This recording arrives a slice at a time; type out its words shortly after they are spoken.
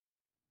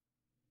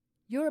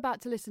You're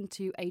about to listen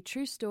to a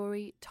true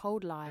story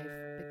told live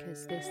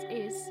because this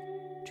is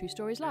True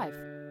Stories Live,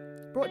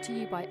 brought to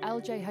you by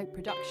LJ Hope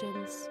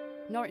Productions,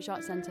 Norwich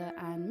Arts Centre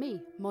and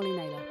me, Molly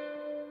Naylor.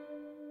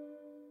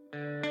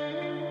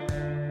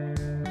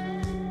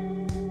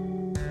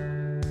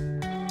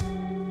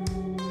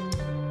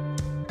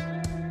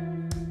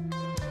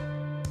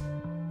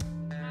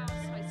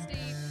 Hi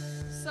Steve.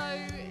 So,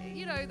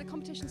 the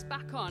competition's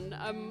back on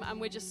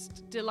and we're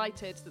just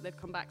delighted that they've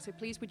come back. So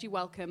please would you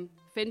welcome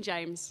Finn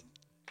James.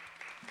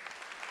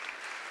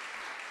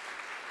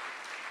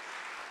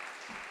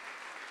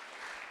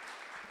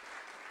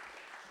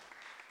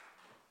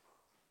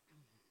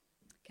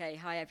 Okay,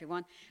 hi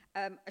everyone.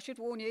 I should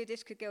warn you,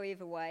 this could go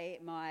either way.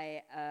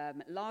 My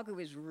lager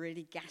was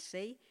really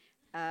gassy,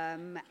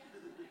 and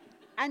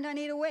I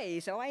need a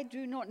wee, so I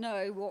do not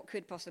know what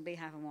could possibly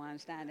happen while I'm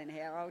standing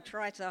here. I'll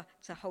try to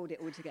hold it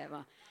all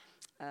together.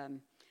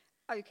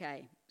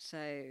 Okay,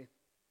 so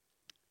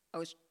I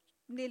was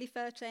nearly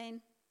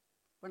 13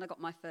 when I got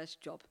my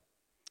first job.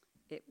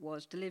 It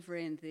was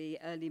delivering the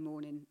early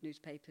morning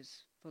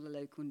newspapers for the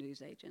local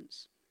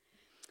newsagents.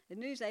 The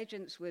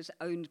newsagents was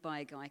owned by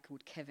a guy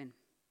called Kevin.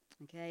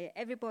 Okay,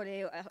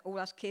 everybody, all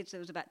us kids, there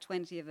was about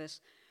 20 of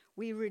us,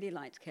 we really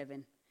liked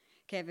Kevin.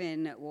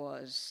 Kevin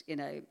was,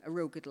 a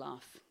real good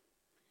laugh.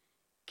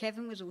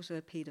 Kevin was also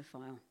a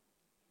paedophile.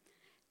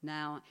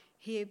 Now,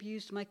 he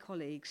abused my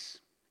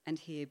colleagues and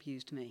he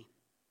abused me.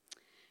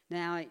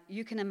 Now,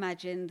 you can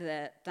imagine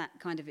that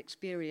kind of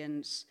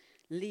experience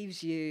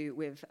leaves you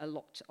with a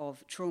lot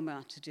of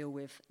trauma to deal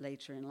with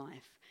later in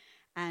life.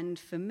 And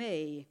for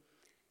me,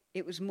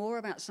 it was more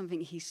about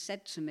something he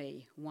said to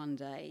me one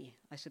day,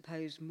 I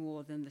suppose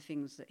more than the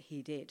things that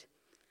he did.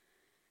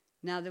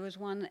 Now, there was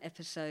one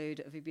episode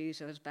of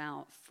abuse, I was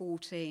about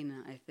 14,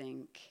 I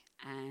think,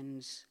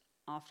 and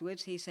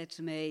afterwards he said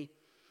to me,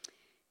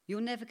 "You're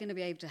never going to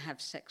be able to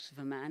have sex with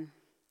a man.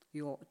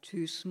 You're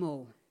too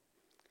small."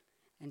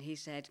 And he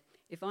said,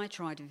 "If I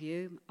tried with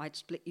you, I'd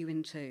split you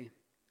in two."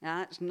 Now,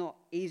 that's not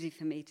easy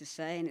for me to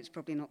say, and it's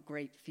probably not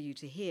great for you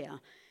to hear.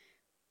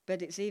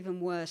 But it's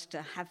even worse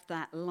to have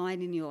that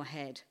line in your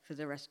head for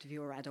the rest of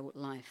your adult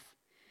life.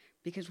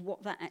 Because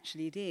what that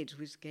actually did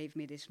was gave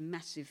me this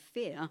massive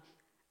fear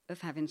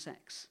of having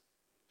sex.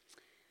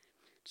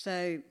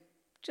 So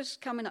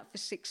just coming up for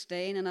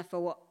 16, and I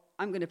thought, well,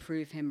 I'm going to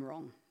prove him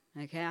wrong.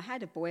 Okay, I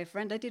had a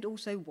boyfriend. I did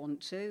also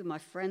want to. My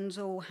friends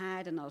all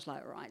had, and I was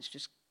like, right,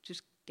 just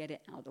get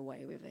it out of the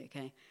way with it,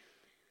 okay?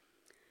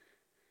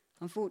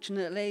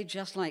 Unfortunately,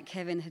 just like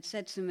Kevin had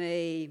said to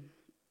me,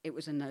 it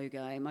was a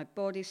no-go. My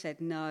body said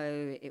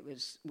no. It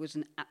was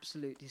an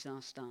absolute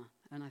disaster.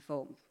 And I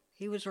thought,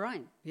 he was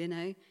right,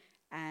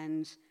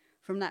 And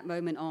from that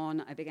moment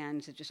on, I began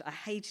to I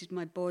hated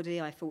my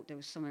body. I thought there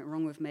was something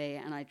wrong with me.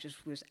 And I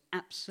just was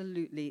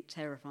absolutely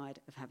terrified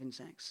of having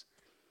sex.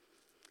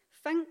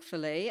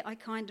 Thankfully, I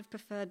kind of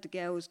preferred the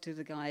girls to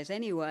the guys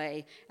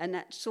anyway. And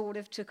that sort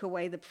of took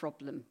away the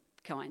problem,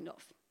 kind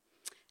of.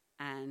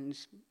 And,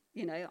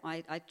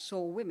 I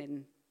saw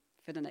women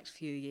for the next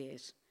few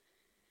years.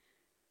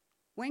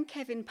 When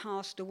Kevin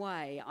passed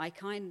away, I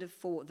kind of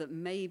thought that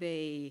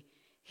maybe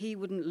he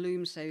wouldn't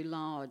loom so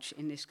large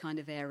in this kind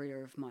of area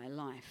of my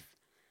life.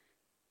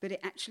 But it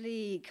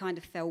actually kind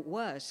of felt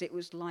worse. It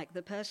was like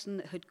the person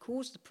that had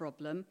caused the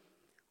problem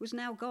was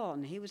now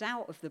gone. He was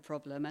out of the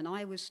problem, and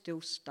I was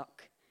still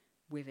stuck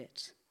with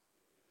it.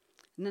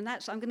 And then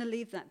I'm going to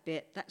leave that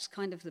bit. That's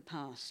kind of the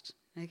past,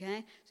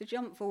 okay? So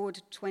jump forward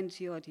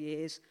 20-odd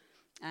years,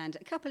 and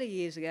a couple of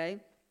years ago,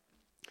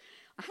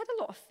 I had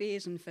a lot of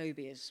fears and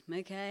phobias,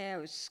 okay? I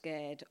was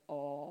scared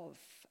of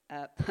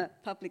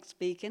public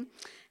speaking,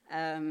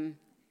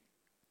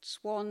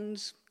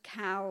 swans,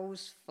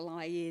 cows,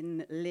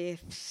 flying,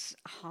 lifts,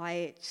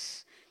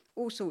 heights,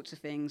 all sorts of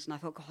things. And I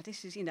thought, God,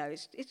 this is,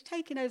 it's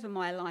taken over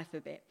my life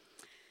a bit.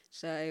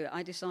 So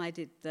I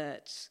decided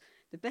that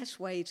the best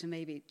way to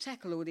maybe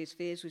tackle all these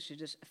fears was to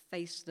just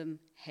face them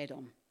head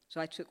on.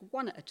 So I took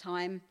one at a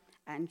time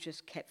and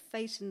just kept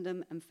facing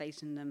them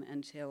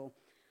until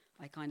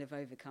I kind of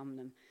overcome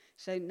them.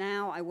 So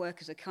now I work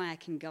as a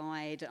kayaking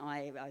guide.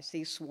 I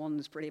see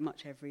swans pretty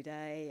much every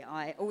day.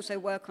 I also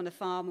work on a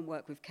farm and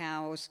work with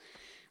cows.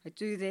 I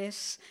do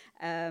this.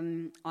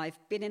 I've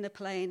been in a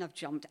plane. I've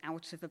jumped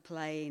out of a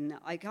plane.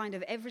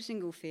 Every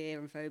single fear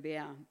and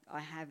phobia I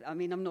have,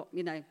 I'm not,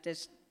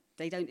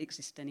 they don't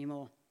exist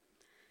anymore.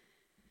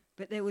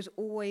 But there was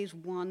always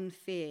one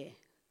fear.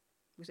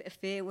 Was it a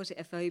fear? Was it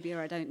a phobia?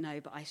 I don't know.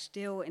 But I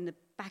still, in the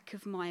back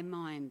of my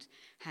mind,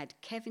 had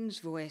Kevin's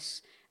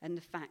voice and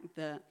the fact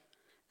that,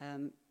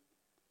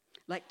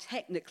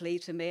 technically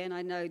to me, and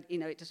I know,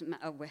 it doesn't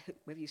matter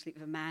whether you sleep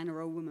with a man or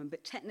a woman,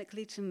 but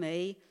technically to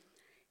me,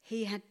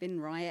 he had been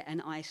right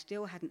and I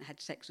still hadn't had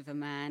sex with a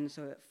man.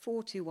 So at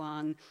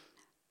 41,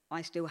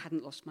 I still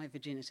hadn't lost my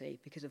virginity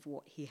because of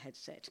what he had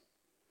said.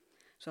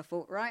 So I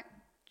thought, right,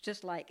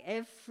 just like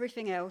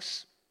everything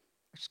else,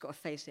 I've just got to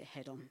face it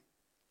head on.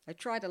 I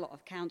tried a lot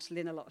of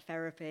counselling, a lot of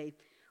therapy,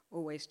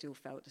 always still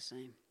felt the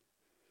same.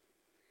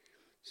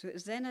 So it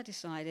was then I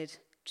decided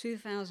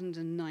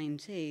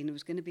 2019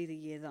 was going to be the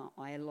year that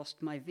I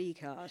lost my V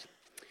card.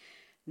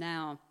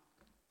 Now,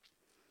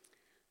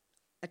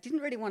 I didn't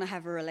really want to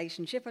have a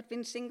relationship. I'd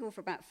been single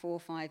for about 4 or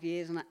 5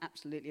 years, and I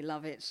absolutely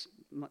love it. It's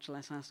much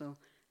less hassle.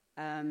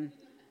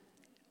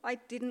 I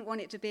didn't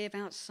want it to be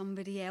about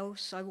somebody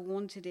else. I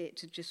wanted it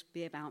to just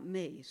be about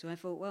me. So I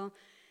thought, well,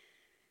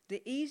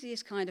 the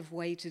easiest kind of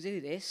way to do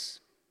this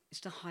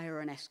is to hire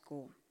an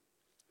escort.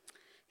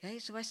 Okay,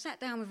 so I sat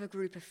down with a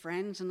group of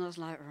friends, and I was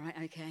like, right,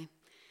 okay,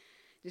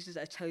 this is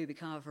a Toby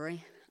Carvery.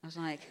 I was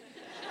like,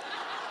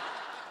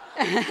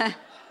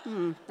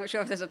 not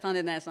sure if there's a pun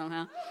in there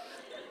somehow.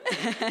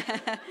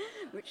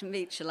 Which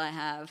meat shall I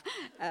have?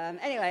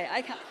 Anyway,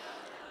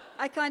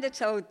 I kind of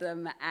told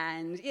them,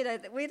 and,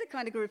 we're the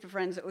kind of group of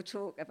friends that will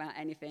talk about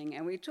anything,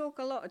 and we talk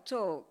a lot of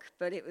talk,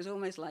 but it was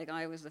almost like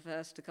I was the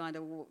first to kind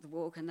of walk the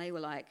walk, and they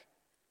were like,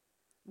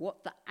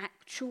 what the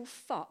actual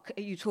fuck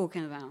are you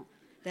talking about?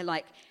 They're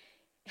like,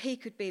 he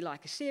could be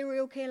like a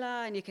serial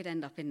killer, and you could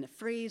end up in the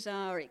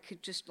freezer. It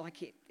could just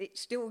like it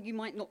still, you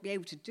might not be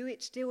able to do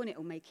it still, and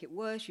it'll make it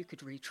worse. You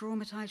could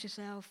re-traumatize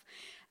yourself.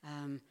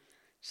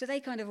 So they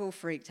kind of all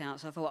freaked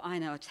out. So I thought, I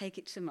know, I'll take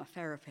it to my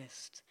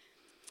therapist.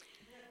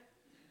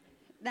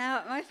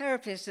 Now, my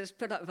therapist has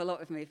put up with a lot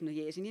with me from the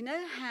years, and you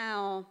know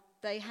how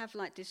they have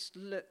like this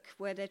look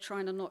where they're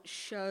trying to not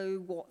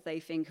show what they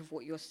think of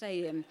what you're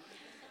saying.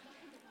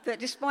 But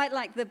despite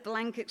like the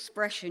blank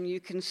expression, you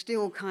can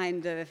still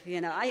kind of,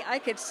 I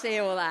could see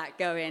all that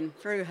going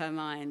through her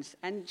mind.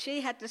 And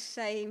she had the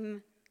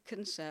same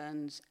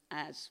concerns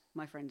as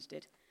my friends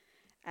did.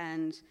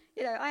 And,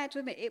 I had to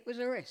admit, it was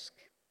a risk,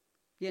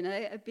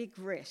 a big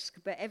risk.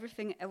 But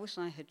everything else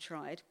I had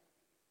tried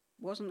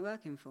wasn't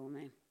working for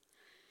me.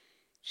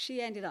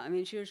 She ended up,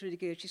 she was really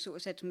good. She sort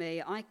of said to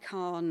me, I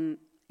can't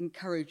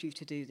encourage you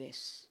to do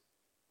this.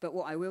 But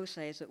what I will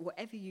say is that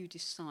whatever you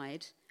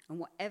decide, and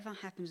whatever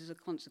happens as a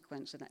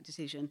consequence of that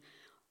decision,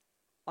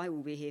 I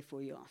will be here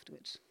for you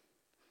afterwards.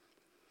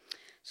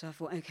 So I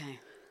thought, okay,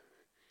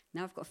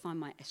 now I've got to find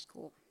my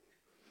escort.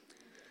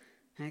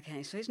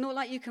 Okay, so it's not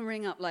like you can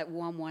ring up like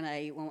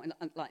 118,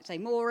 like say,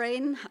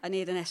 Maureen, I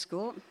need an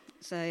escort.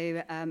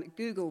 So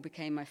Google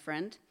became my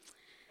friend.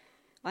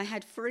 I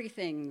had 3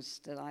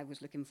 things that I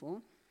was looking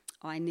for.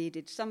 I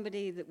needed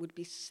somebody that would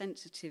be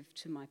sensitive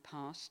to my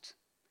past,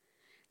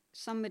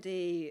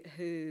 somebody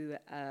who...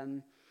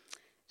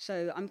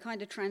 So I'm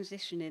kind of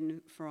transitioning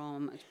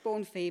from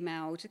born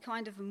female to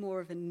kind of more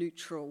of a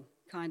neutral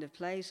kind of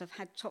place. I've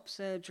had top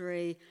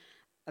surgery.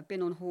 I've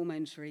been on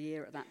hormones for a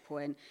year at that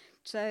point.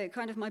 So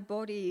kind of my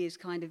body is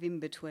kind of in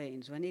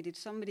between. So I needed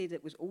somebody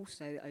that was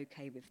also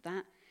okay with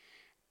that.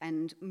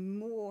 And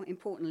more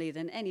importantly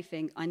than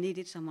anything, I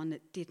needed someone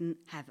that didn't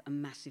have a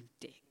massive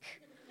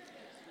dick.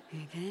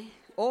 Okay?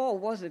 Or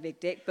was a big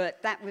dick, but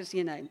that was,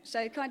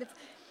 So kind of,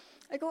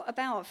 I got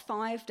about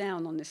 5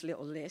 down on this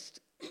little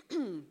list.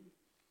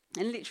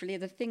 And literally,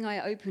 the thing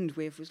I opened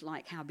with was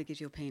like, how big is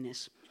your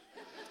penis?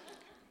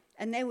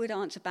 And they would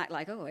answer back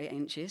like, 8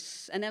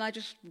 inches. And then I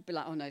just would be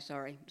like, oh, no,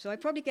 sorry. So I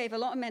probably gave a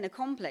lot of men a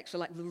complex for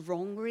like the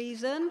wrong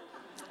reason.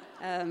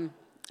 I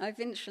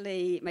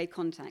eventually made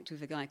contact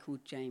with a guy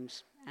called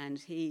James, and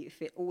he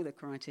fit all the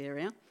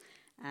criteria.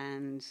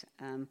 And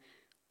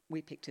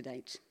we picked a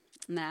date.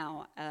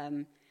 Now,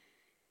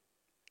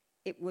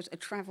 it was a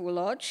travel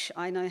lodge.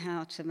 I know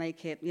how to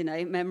make it,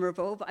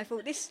 memorable. But I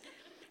thought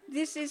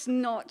this is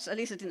not, at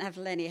least I didn't have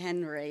Lenny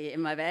Henry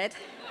in my bed.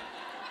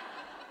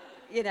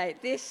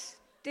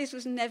 This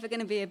was never going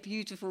to be a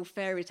beautiful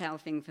fairy tale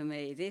thing for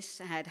me. This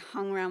had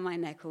hung around my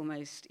neck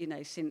almost,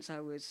 since I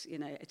was,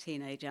 a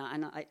teenager.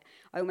 And I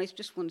almost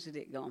just wanted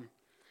it gone.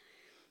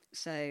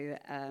 So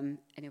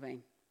anyway,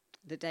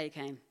 the day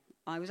came.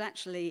 I was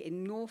actually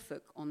in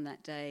Norfolk on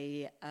that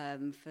day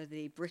for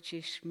the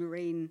British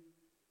Marine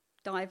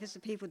divers, the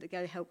people that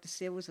go help the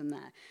SEALs and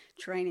that,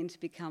 training to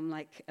become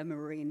like a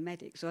marine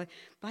medic. So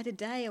by the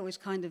day I was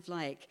kind of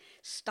like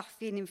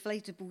stuffing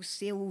inflatable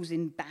SEALs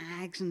in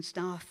bags and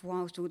stuff,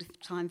 whilst all the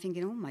time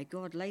thinking, oh my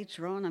God,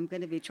 later on I'm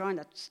going to be trying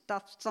to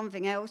stuff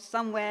something else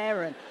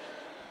somewhere. And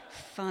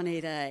funny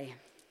day.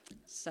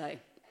 So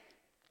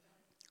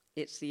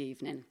it's the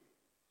evening,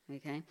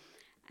 okay?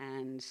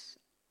 And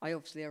I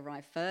obviously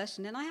arrive first,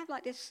 and then I have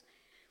like this.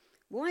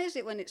 Why is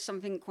it when it's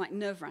something quite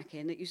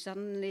nerve-wracking that you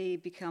suddenly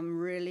become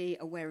really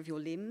aware of your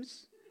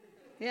limbs?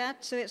 Yeah,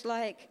 so it's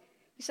like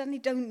you suddenly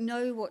don't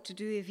know what to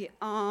do with your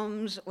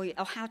arms or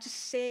how to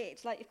sit.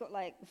 It's like you've got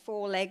like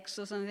 4 legs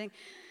or something.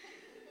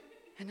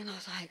 And then I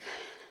was like,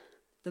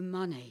 the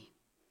money.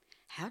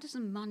 How does the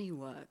money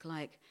work?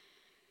 Like,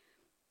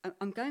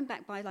 I'm going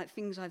back by like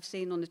things I've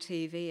seen on the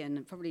TV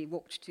and probably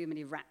watched too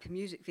many rap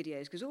music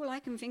videos, because all I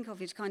can think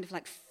of is kind of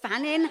like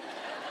fanning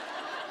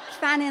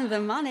the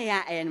money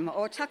at him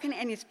or tucking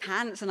it in his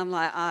pants, and I'm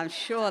like, I'm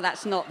sure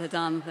that's not the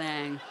done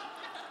thing.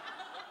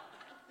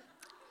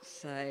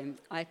 So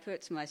I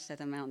put my set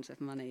amount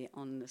of money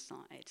on the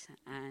side,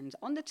 and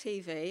on the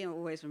TV, I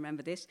always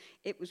remember this,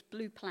 it was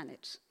Blue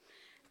Planet.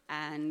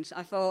 And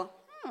I thought,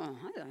 I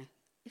don't know,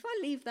 if I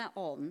leave that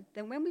on,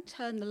 then when we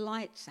turn the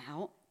lights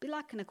out, it'll be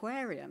like an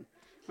aquarium,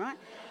 right?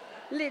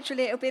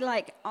 Literally, it'll be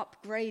like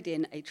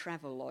upgrading a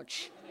travel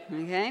lodge,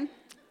 okay?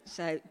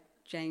 So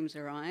James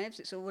arrives.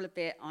 It's all a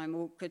bit, I'm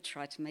awkward,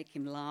 try to make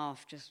him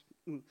laugh,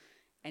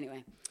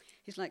 Anyway,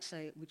 he's like,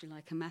 so would you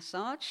like a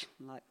massage?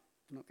 I'm like,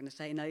 I'm not going to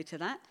say no to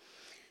that.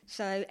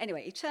 So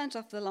anyway, he turns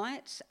off the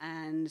lights,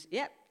 and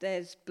yep,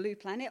 there's Blue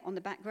Planet on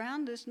the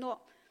background. There's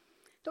not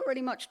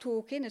really much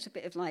talking. There's a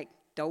bit of like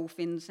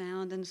dolphin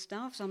sound and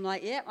stuff. So I'm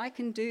like, yep, I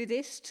can do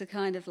this to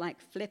kind of like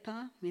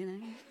Flipper,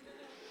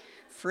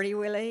 Free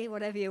Willy,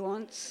 whatever you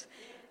want.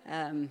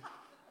 And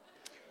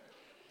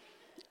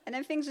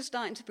then things are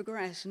starting to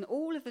progress, and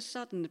all of a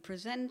sudden the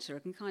presenter, I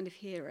can kind of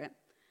hear it,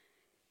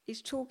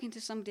 is talking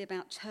to somebody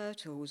about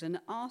turtles and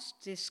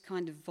asked this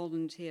kind of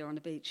volunteer on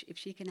the beach if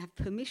she can have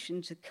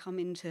permission to come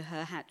into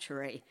her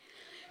hatchery.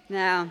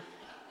 Now,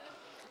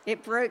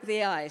 it broke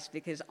the ice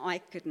because I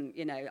couldn't,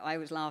 I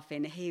was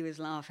laughing, he was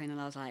laughing, and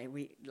I was like,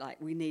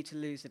 we need to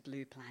lose the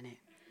Blue Planet.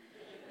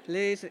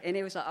 And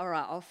he was like, all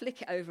right, I'll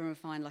flick it over and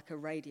find like a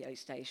radio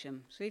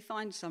station. So he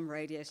finds some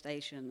radio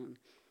station, and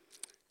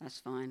that's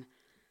fine.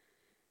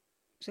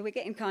 So we're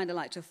getting kind of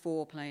like to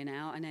foreplay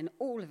now, and then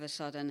all of a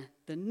sudden,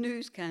 the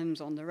news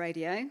comes on the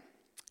radio,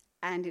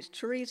 and it's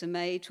Theresa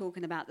May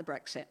talking about the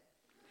Brexit.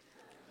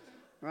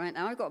 Right,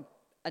 now I've got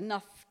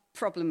enough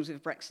problems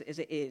with Brexit as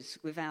it is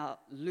without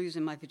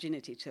losing my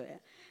virginity to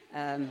it.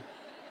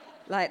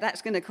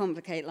 That's going to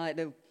complicate like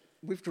the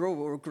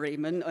withdrawal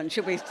agreement, and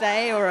should we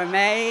stay or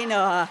remain,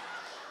 or...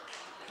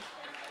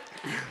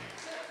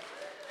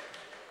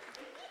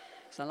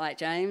 So like,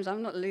 James,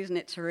 I'm not losing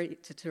it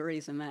to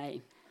Theresa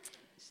May.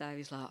 So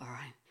he's like, all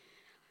right,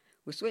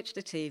 we'll switch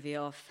the TV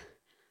off.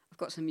 I've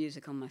got some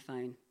music on my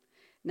phone.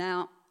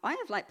 Now, I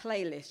have like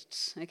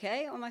playlists,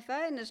 okay, on my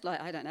phone. There's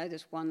like, I don't know,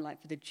 there's one like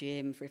for the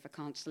gym, for if I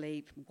can't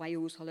sleep,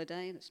 Wales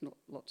holiday. That's not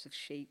lots of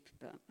sheep,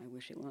 but I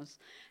wish it was.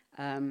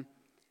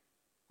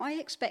 I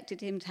expected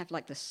him to have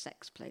like the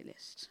sex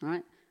playlist,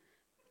 right?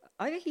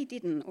 Either he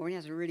didn't, or he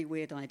has a really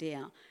weird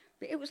idea.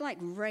 But it was like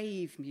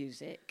rave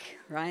music,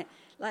 right?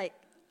 Like,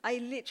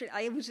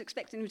 I was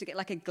expecting him to get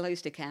like a glow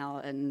stick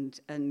out and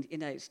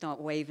start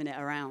waving it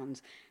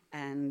around.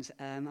 And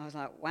I was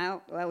like,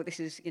 wow, well, this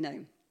is,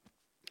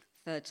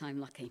 third time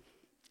lucky.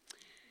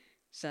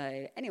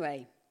 So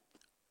anyway,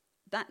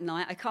 that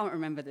night, I can't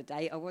remember the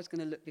date. I was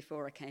going to look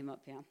before I came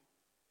up here.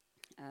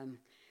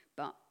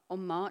 But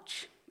on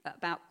March, at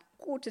about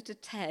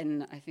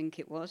 9:45, I think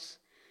it was,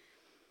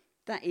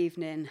 that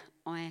evening,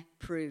 I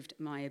proved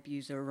my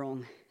abuser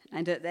wrong.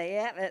 And at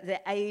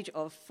the age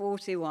of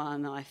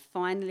 41, I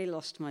finally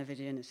lost my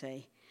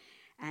virginity.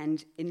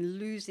 And in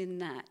losing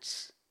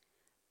that,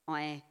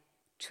 I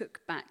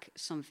took back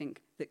something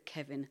that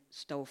Kevin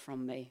stole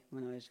from me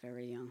when I was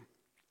very young.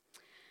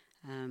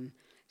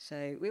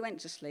 So we went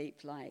to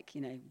sleep,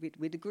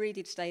 we'd agreed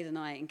he'd stay the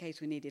night in case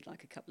we needed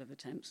like a couple of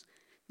attempts.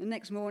 The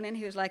next morning,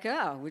 he was like,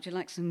 oh, would you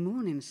like some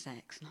morning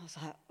sex? And I was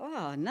like,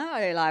 oh,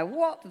 no,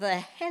 what the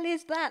hell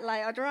is that?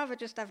 I'd rather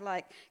just have,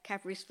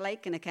 Cadbury's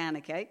Flake and a can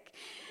of Coke.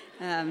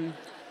 I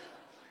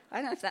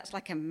don't know if that's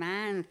like a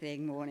man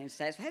thing, morning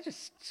sex. I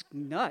just,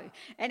 no.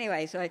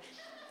 Anyway, so I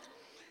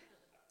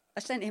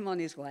sent him on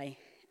his way.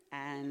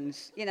 And,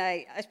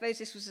 I suppose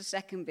this was the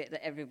second bit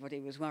that everybody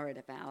was worried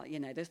about.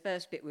 The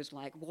first bit was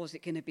was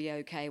it going to be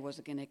okay? Was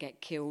it going to get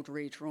killed,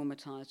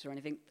 re-traumatized or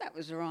anything? That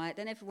was all right.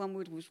 Then everyone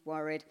was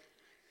worried.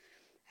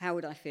 How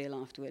would I feel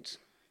afterwards?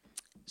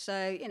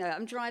 So,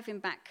 I'm driving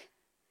back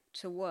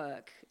to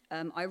work,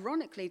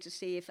 ironically to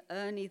see if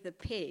Ernie the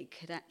pig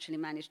had actually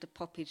managed to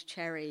pop his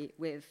cherry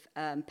with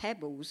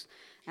Pebbles,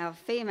 our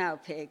female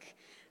pig.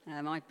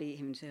 I beat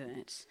him to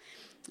it.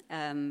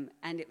 And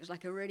it was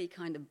like a really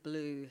kind of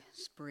blue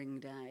spring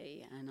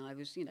day, and I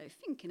was,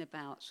 thinking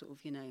about sort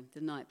of,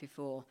 the night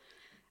before.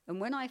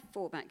 And when I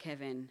thought about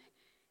Kevin,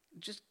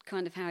 just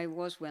kind of how he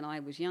was when I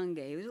was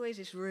younger, he was always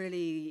this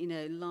really,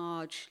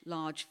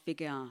 large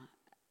figure,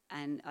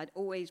 and I'd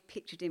always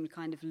pictured him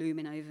kind of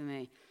looming over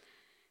me.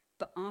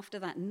 But after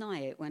that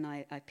night, when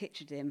I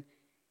pictured him,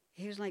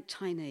 he was like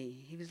tiny.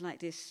 He was like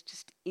this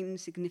just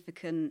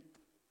insignificant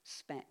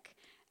speck.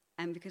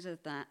 And because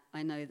of that,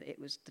 I know that it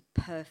was the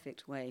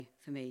perfect way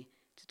for me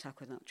to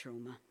tackle that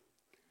trauma.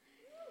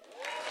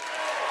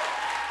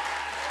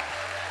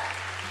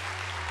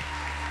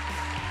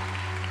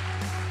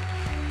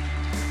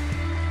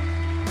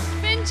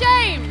 Finn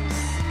James!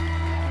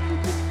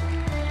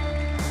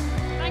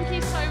 Thank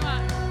you so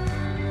much.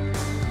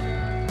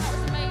 That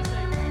was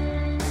amazing.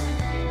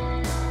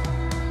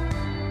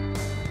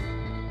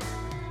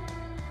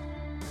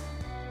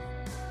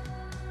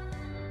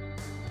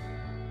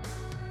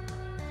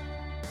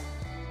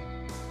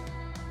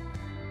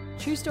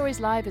 True Stories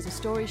Live is a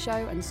story show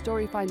and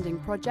story-finding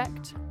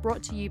project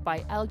brought to you by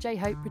LJ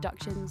Hope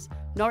Productions,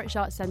 Norwich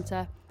Arts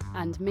Centre,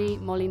 and me,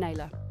 Molly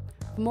Naylor.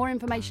 For more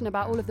information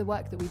about all of the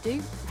work that we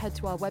do, head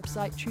to our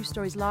website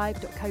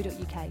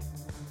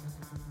truestorieslive.co.uk.